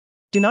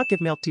Do not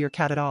give milk to your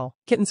cat at all.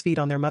 Kittens feed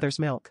on their mother's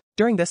milk.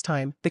 During this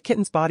time, the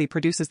kitten's body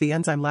produces the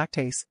enzyme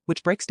lactase,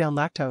 which breaks down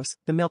lactose,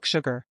 the milk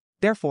sugar.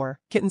 Therefore,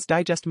 kittens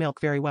digest milk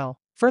very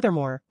well.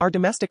 Furthermore, our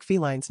domestic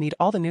felines need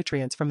all the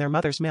nutrients from their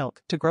mother's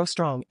milk to grow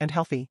strong and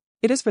healthy.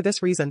 It is for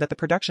this reason that the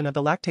production of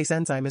the lactase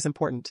enzyme is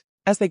important.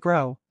 As they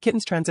grow,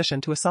 kittens transition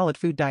to a solid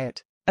food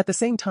diet. At the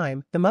same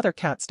time, the mother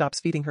cat stops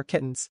feeding her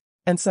kittens.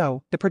 And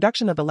so, the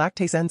production of the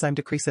lactase enzyme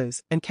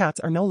decreases, and cats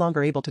are no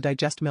longer able to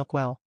digest milk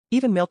well.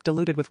 Even milk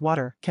diluted with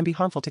water can be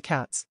harmful to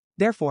cats.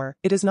 Therefore,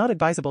 it is not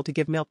advisable to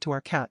give milk to our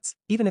cats,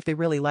 even if they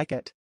really like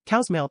it.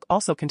 Cow's milk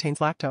also contains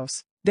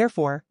lactose.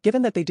 Therefore,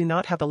 given that they do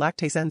not have the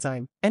lactase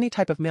enzyme, any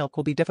type of milk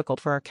will be difficult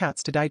for our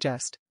cats to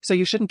digest. So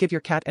you shouldn't give your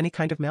cat any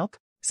kind of milk?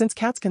 Since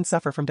cats can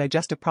suffer from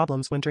digestive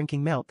problems when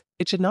drinking milk,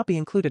 it should not be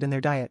included in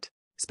their diet.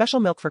 Special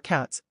milk for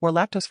cats, or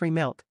lactose-free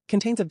milk,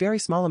 contains a very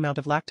small amount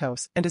of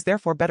lactose and is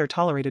therefore better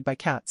tolerated by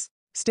cats.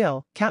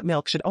 Still, cat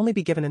milk should only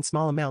be given in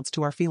small amounts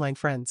to our feline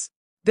friends.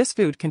 This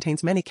food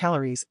contains many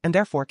calories and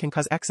therefore can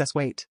cause excess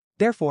weight.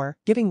 Therefore,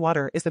 giving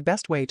water is the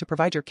best way to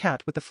provide your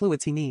cat with the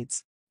fluids he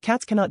needs.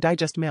 Cats cannot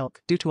digest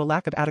milk due to a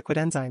lack of adequate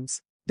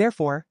enzymes.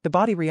 Therefore, the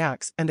body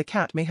reacts and the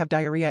cat may have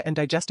diarrhea and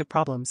digestive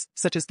problems,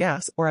 such as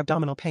gas or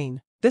abdominal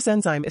pain. This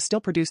enzyme is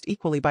still produced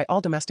equally by all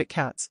domestic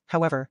cats,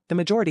 however, the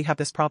majority have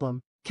this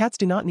problem. Cats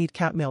do not need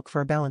cat milk for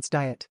a balanced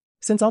diet.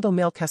 Since although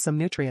milk has some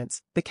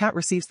nutrients, the cat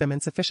receives them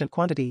in sufficient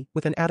quantity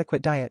with an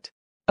adequate diet.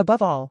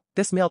 Above all,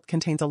 this milk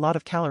contains a lot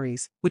of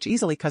calories, which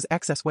easily cause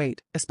excess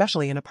weight,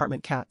 especially in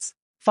apartment cats.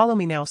 Follow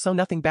me now so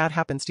nothing bad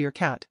happens to your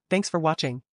cat. Thanks for watching.